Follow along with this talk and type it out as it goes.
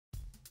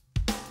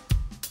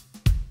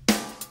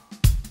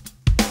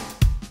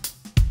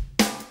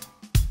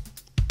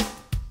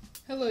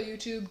Hello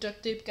YouTube,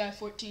 Duct Tape Guy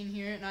 14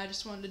 here, and I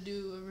just wanted to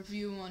do a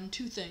review on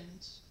two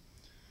things.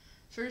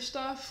 First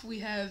off, we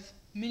have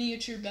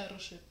Miniature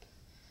Battleship.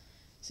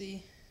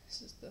 See,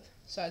 this is the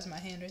size of my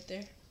hand right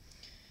there.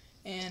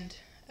 And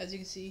as you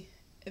can see,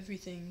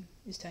 everything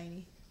is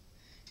tiny,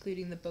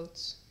 including the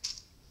boats.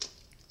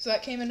 So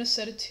that came in a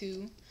set of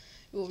two.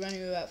 It will run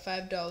you about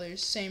 $5.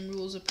 Same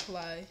rules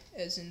apply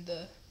as in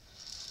the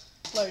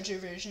larger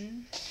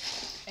version.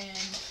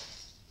 And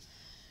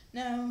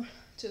now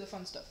to the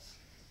fun stuff.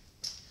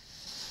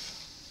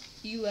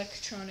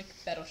 Electronic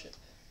Battleship.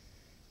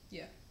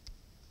 Yeah,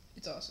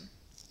 it's awesome.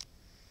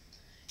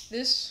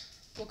 This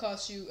will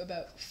cost you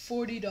about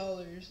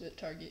 $40 at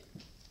Target.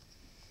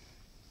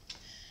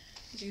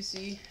 As you can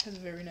see, it has a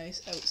very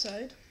nice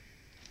outside.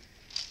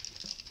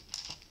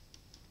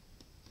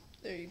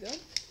 There you go.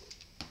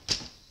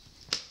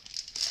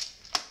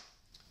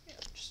 Yeah,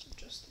 just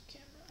adjust the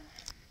camera.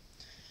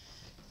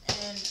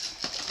 And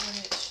when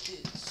it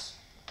is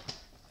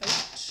out,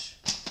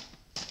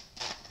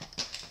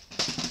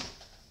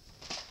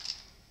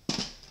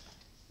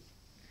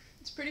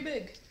 it's pretty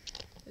big,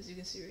 as you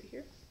can see right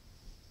here.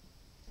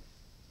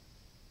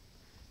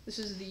 This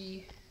is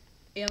the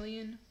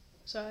Alien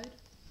side,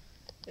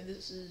 and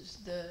this is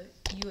the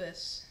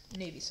US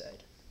Navy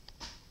side.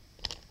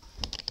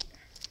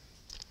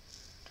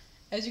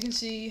 As you can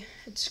see,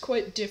 it's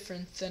quite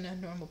different than a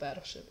normal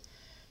battleship.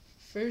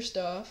 First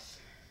off,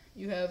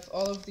 you have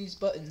all of these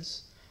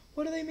buttons.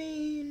 What do they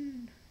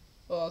mean?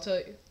 Well, I'll tell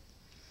you.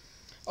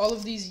 All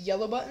of these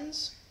yellow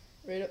buttons,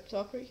 right up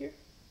top right here,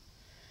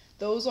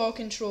 those all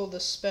control the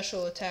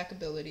special attack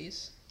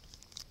abilities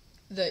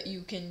that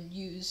you can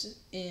use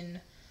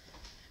in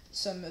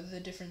some of the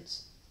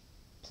different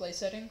play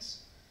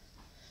settings.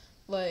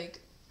 Like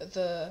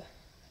the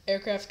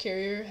aircraft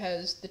carrier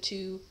has the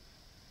two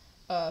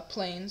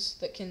planes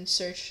that can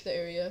search the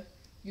area.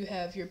 You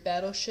have your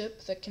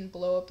battleship that can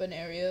blow up an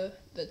area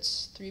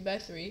that's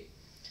 3x3,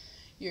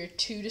 your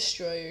two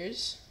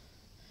destroyers,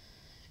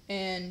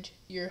 and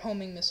your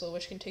homing missile,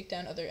 which can take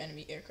down other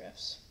enemy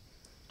aircrafts.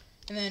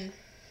 And then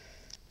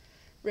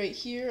right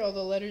here, all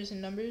the letters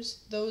and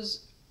numbers,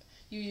 those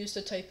you use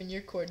to type in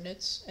your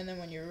coordinates, and then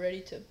when you're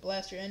ready to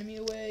blast your enemy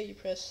away, you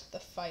press the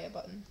fire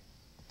button.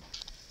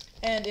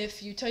 And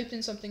if you typed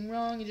in something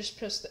wrong, you just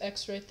press the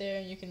X right there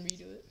and you can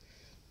redo it.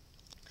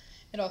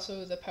 And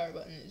also the power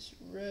button is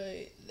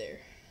right there.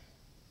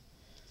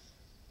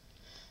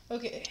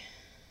 Okay,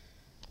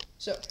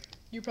 so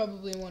you're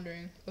probably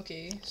wondering,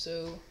 okay,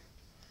 so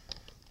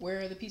where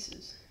are the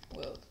pieces?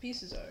 Well, the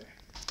pieces are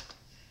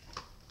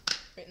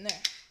right in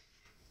there.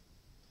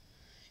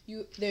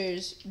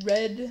 There's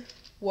red,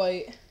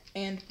 white,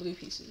 and blue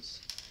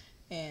pieces.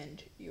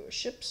 And your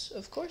ships,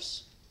 of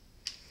course.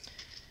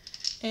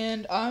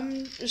 And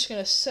I'm just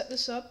going to set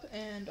this up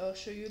and I'll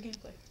show you a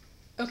gameplay.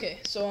 Okay,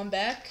 so I'm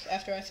back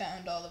after I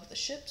found all of the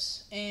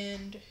ships,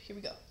 and here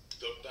we go.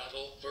 The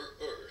battle for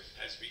Earth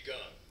has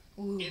begun.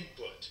 Ooh.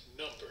 Input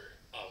number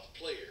of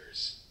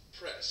players.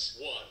 Press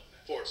 1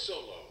 for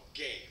solo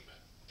game.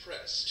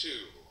 Press 2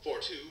 for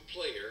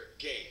two-player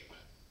game.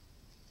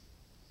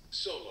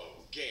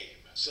 Solo game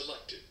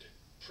selected.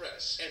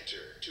 Press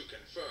enter to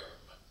confirm.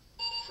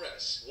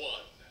 Press 1,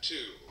 2,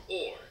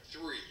 or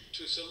 3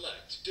 to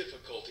select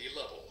difficulty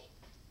level.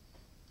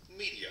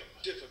 Medium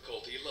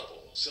difficulty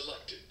level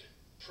selected.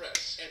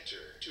 Press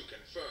enter to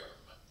confirm.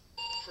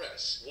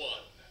 Press 1,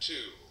 2,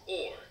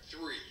 or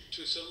 3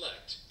 to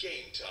select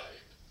game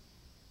type.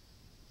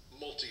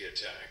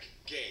 Multi-attack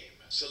game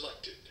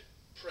selected.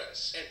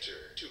 Press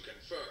enter to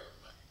confirm.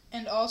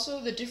 And also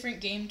the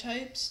different game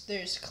types,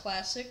 there's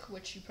classic,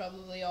 which you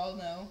probably all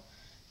know,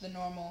 the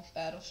normal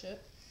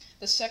battleship.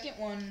 The second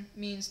one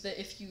means that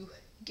if you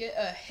get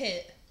a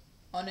hit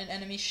on an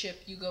enemy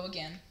ship, you go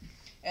again.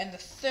 And the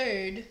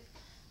third,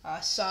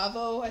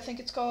 Savo, I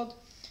think it's called,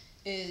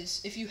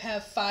 is if you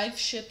have 5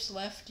 ships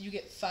left, you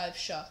get 5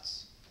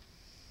 shots.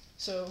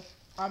 So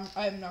I'm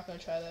not going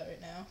to try that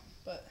right now,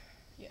 but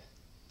yeah.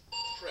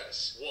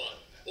 Press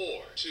 1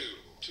 or 2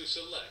 to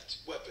select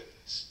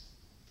weapons.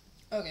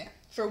 Okay,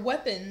 for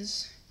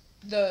weapons,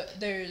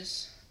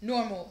 there's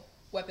normal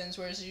weapons,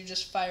 whereas you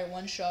just fire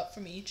 1 shot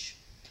from each.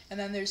 And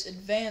then there's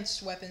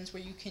advanced weapons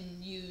where you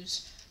can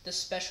use the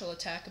special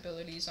attack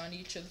abilities on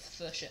each of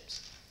the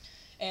ships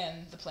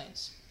and the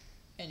planes.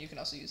 And you can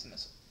also use the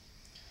missile.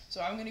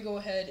 So I'm going to go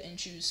ahead and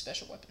choose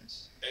special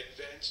weapons.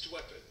 Advanced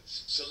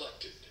weapons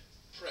selected.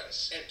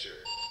 Press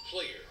enter.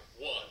 Player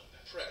 1.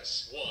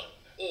 Press 1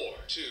 or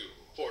 2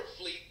 for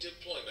fleet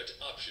deployment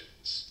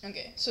options.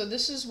 Okay, so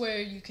this is where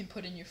you can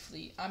put in your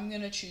fleet. I'm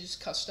going to choose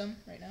custom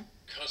right now.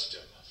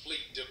 Custom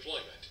fleet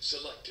deployment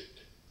selected.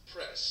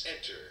 Press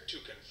enter to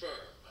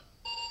confirm.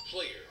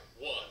 Player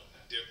 1.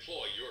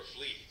 Deploy your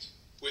fleet.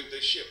 When the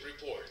ship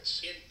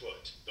reports,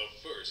 input the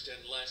first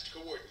and last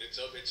coordinates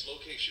of its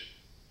location.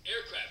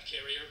 Aircraft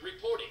carrier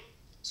reporting.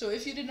 So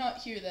if you did not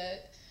hear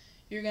that,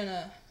 you're going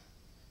to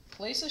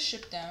place a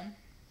ship down.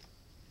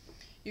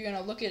 You're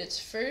going to look at its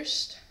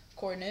first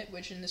coordinate,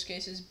 which in this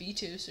case is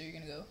B2, so you're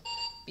going to go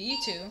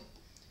B2,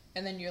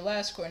 and then your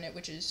last coordinate,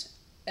 which is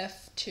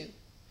F2.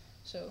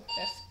 So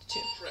F2.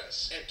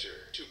 Press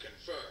enter to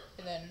confirm.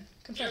 And then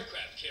confirm.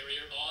 Aircraft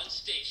carrier on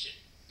station.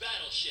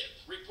 Battleship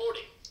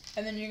reporting.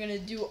 And then you're going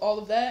to do all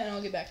of that, and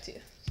I'll get back to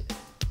you.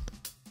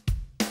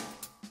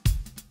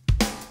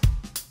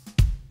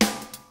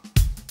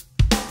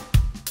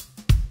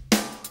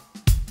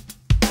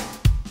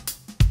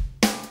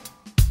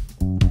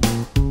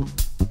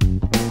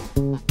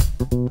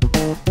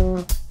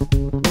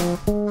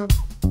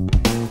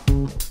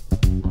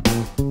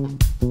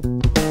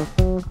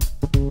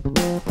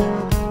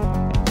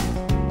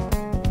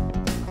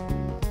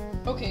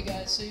 Okay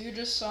guys, so you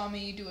just saw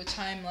me do a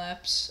time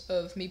lapse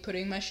of me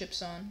putting my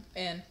ships on,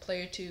 and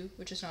player 2,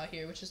 which is not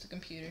here, which is the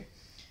computer,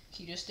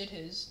 he just did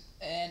his,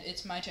 and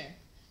it's my turn.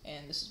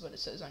 And this is what it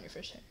says on your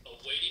first turn.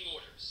 Awaiting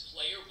orders.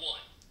 Player 1.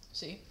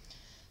 See?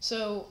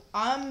 So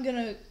I'm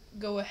gonna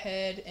go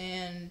ahead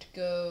and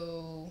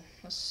go,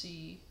 let's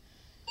see,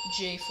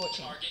 J14.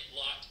 Target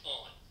locked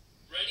on.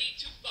 Ready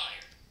to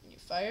fire. You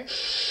fire, Miss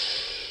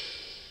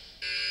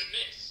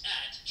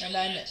at and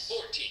I Juliet miss.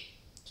 14.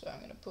 So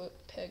I'm gonna put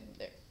peg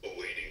there.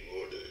 Awaiting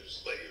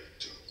orders, layer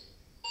 2.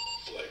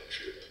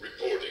 Flagship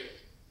reporting.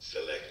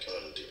 Select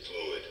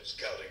undeployed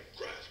scouting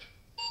craft.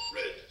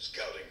 Red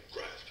scouting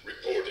craft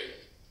reporting.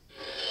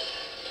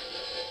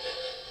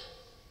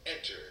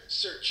 Enter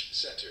search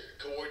center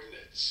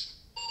coordinates.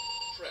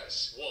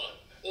 Press 1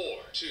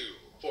 or 2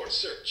 for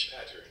search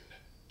pattern.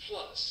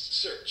 Plus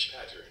search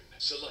pattern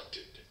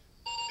selected.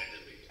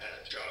 Enemy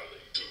at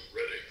Charlie 2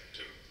 ready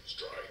to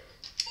strike.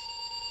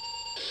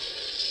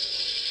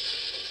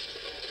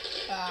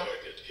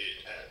 Target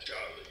hit at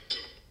Charlie 2.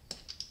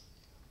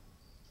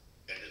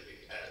 Enemy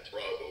at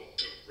Bravo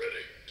 2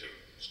 ready to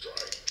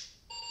strike.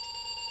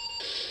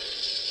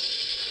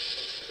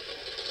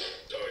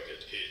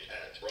 Target hit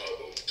at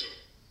Bravo 2.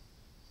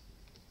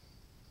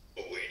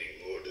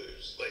 Awaiting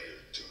orders, layer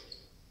 2.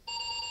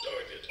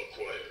 Target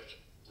acquired.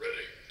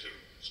 Ready to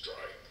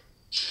strike.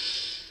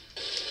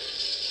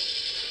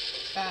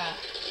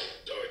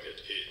 Target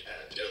hit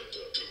at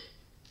Delta 2.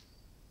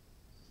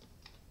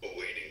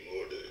 Awaiting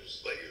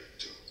orders, layer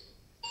 2.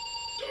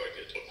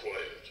 Target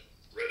acquired.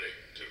 Ready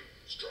to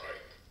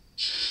strike.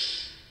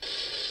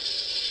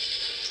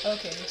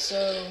 Okay, so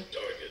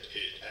Target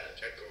hit at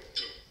Echo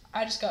 2.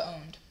 I just got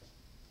owned.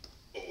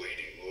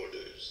 Awaiting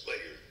orders,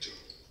 layer 2.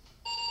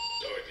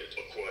 Target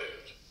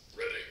acquired.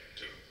 Ready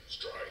to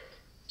strike.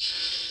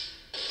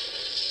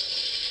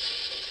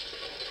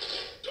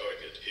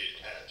 Target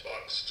hit at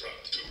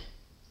Foxtrot 2.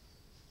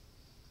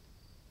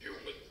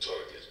 Human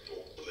target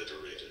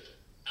obliterated.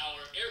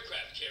 Our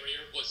aircraft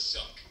carrier was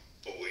sunk.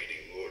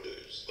 Awaiting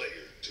orders,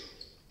 layer 2.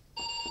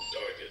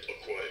 Target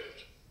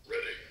acquired.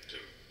 Ready to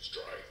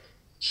strike.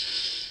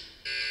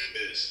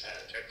 Miss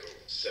at Echo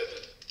 7.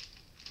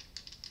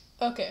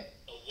 Okay,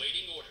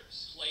 Awaiting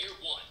orders. Player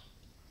 1.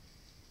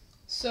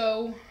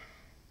 so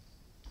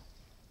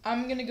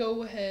I'm gonna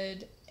go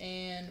ahead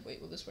and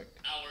wait. Will this work?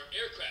 Our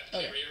aircraft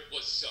Okay. carrier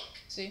was sunk.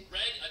 See?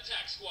 Red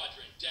attack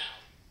squadron down.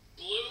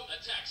 Blue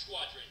attack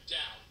squadron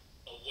down.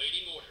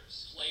 Awaiting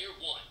orders. Player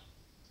 1.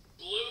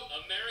 Blue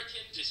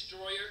American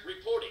destroyer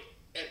reporting.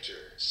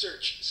 Enter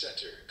search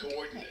center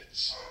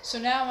coordinates. So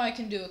now I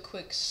can do a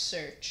quick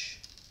search.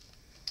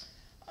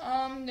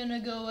 I'm gonna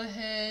go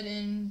ahead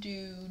and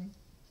do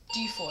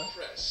D4.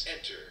 Press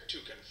enter to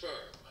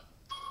confirm.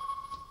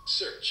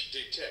 Search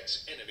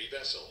detects enemy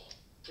vessel.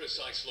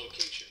 Precise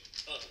location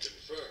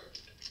unconfirmed.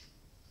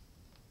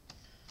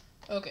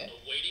 Okay,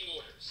 Awaiting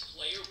orders.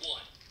 Player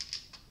 1.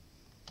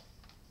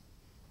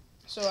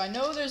 so I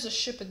know there's a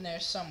ship in there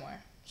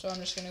somewhere. So I'm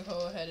just gonna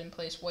go ahead and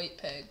place white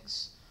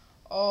pegs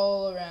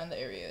all around the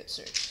area it's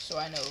searched, so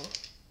I know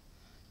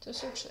to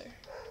search there.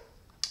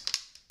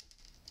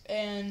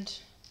 And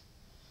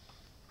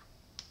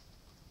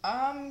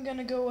I'm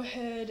gonna go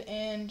ahead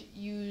and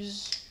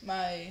use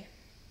my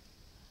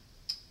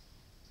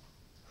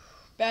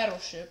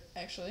battleship,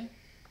 actually.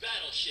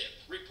 Battleship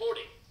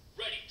reporting.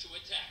 Ready to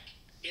attack.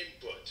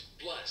 Input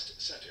blast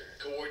center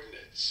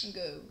coordinates. And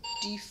go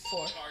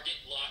D4. Target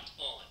locked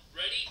on.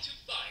 Ready to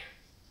fire.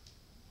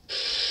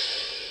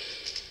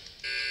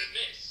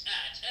 Miss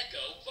at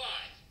Echo 5.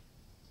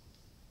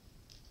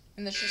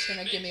 And that's just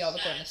gonna give me all the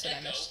coordinates that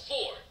I missed. Echo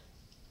 4.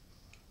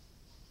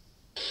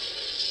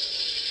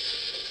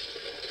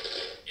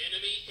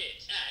 Enemy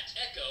hit at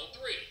Echo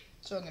 3.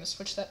 So I'm gonna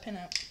switch that pin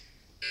out.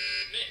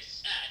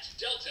 Miss at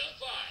Delta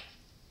 5.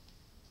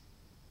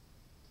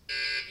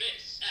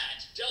 Miss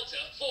at Delta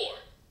 4.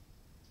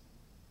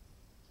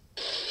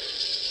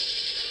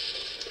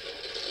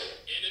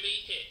 Enemy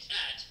hit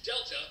at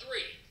Delta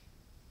 3.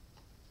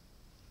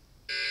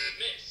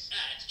 Miss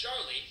at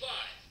Charlie 5.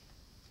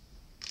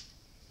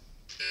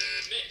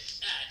 Miss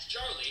at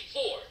Charlie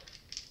 4.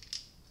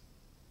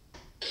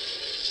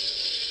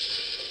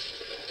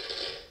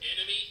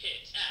 Enemy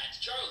hit at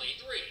Charlie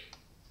 3.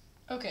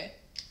 Okay.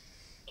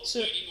 So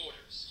Awaiting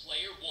orders.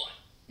 Player 1.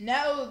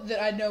 now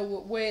that I know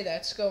what way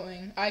that's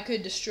going, I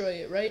could destroy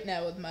it right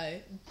now with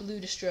my blue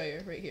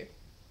destroyer right here.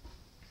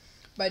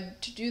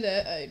 But to do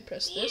that, I'd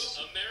press Blue this.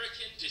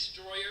 American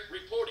destroyer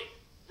reporting.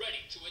 Ready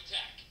to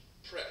attack.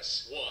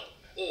 Press 1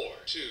 or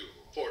 2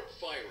 for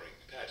firing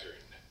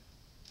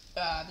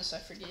pattern. This I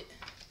forget.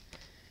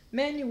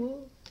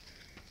 Manual.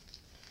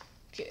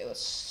 Okay,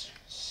 let's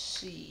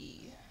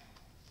see.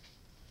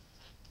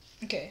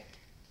 Okay.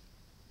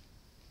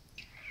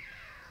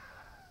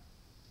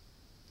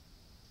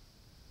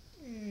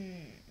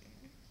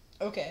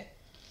 Okay,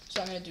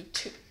 so I'm gonna do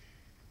 2.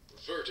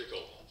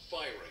 Vertical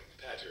firing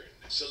pattern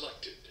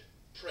selected.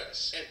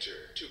 Press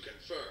enter to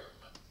confirm.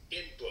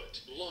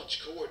 Input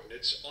launch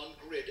coordinates on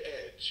grid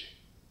edge.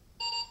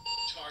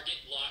 Target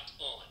locked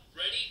on.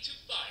 Ready to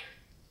fire.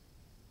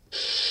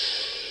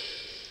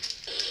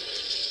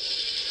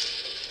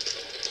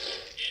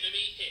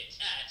 Enemy hit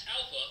at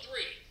Alpha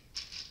 3.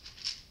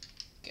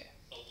 Okay.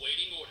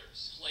 Awaiting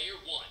orders. Player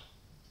 1.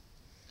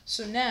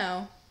 So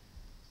now,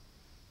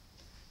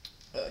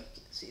 you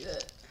can see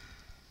that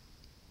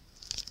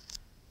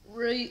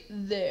right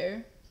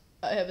there.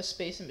 I have a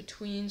space in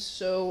between,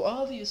 so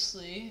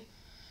obviously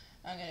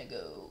I'm gonna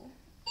go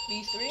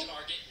B3.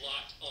 Target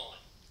locked on.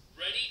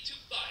 Ready to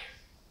fire.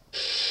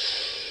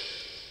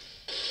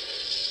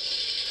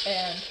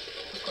 And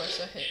of course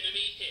I hit.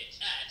 Enemy hit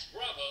at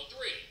Bravo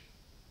 3.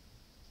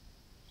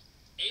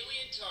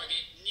 Alien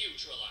target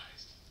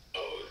neutralized.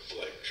 Our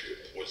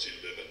flagship was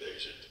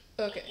eliminated.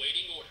 Okay.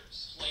 Awaiting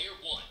orders. Player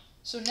 1.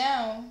 So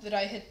now that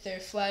I hit their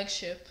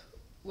flagship,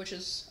 which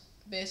is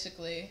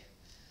basically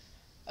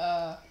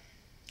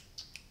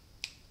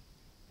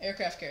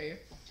aircraft carrier,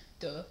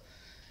 duh,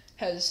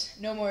 has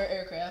no more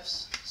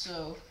aircrafts,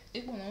 so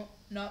it will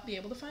not be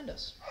able to find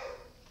us.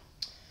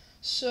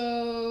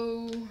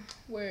 So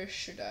where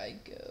should I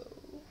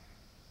go?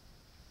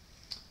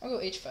 I'll go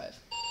H5.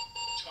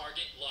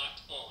 Target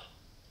locked on.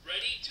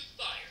 Ready to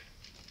fire.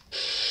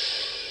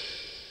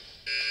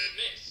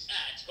 Miss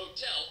at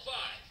Hotel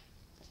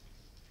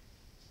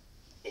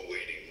 5.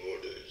 Awaiting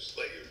orders,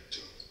 Layer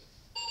 2.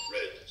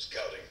 Red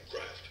scouting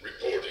craft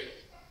reporting.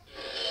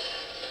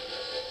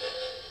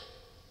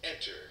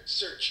 Enter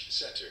search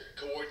center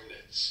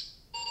coordinates.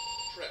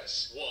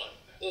 Press 1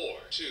 or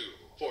 2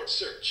 for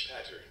search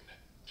pattern.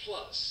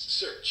 Plus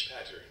search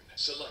pattern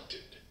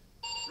selected.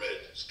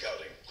 Red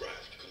scouting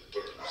craft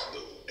confirms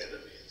no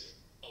enemies.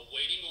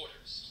 Awaiting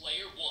orders.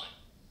 Player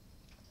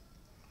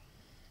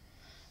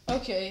 1.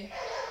 Okay.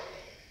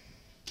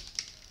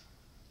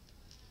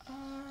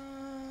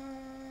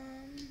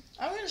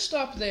 I'm gonna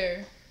stop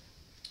there.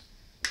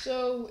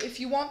 So if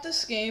you want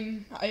this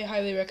game, I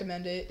highly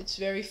recommend it. It's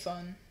very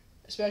fun,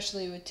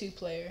 especially with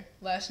 2-player.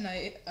 Last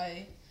night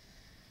I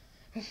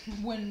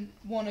won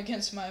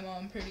against my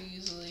mom pretty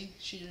easily.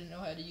 She didn't know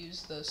how to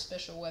use the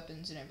special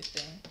weapons and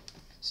everything.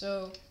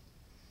 So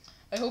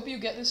I hope you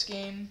get this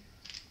game.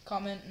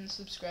 Comment and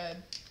subscribe.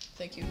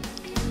 Thank you.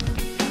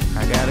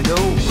 I gotta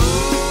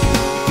go.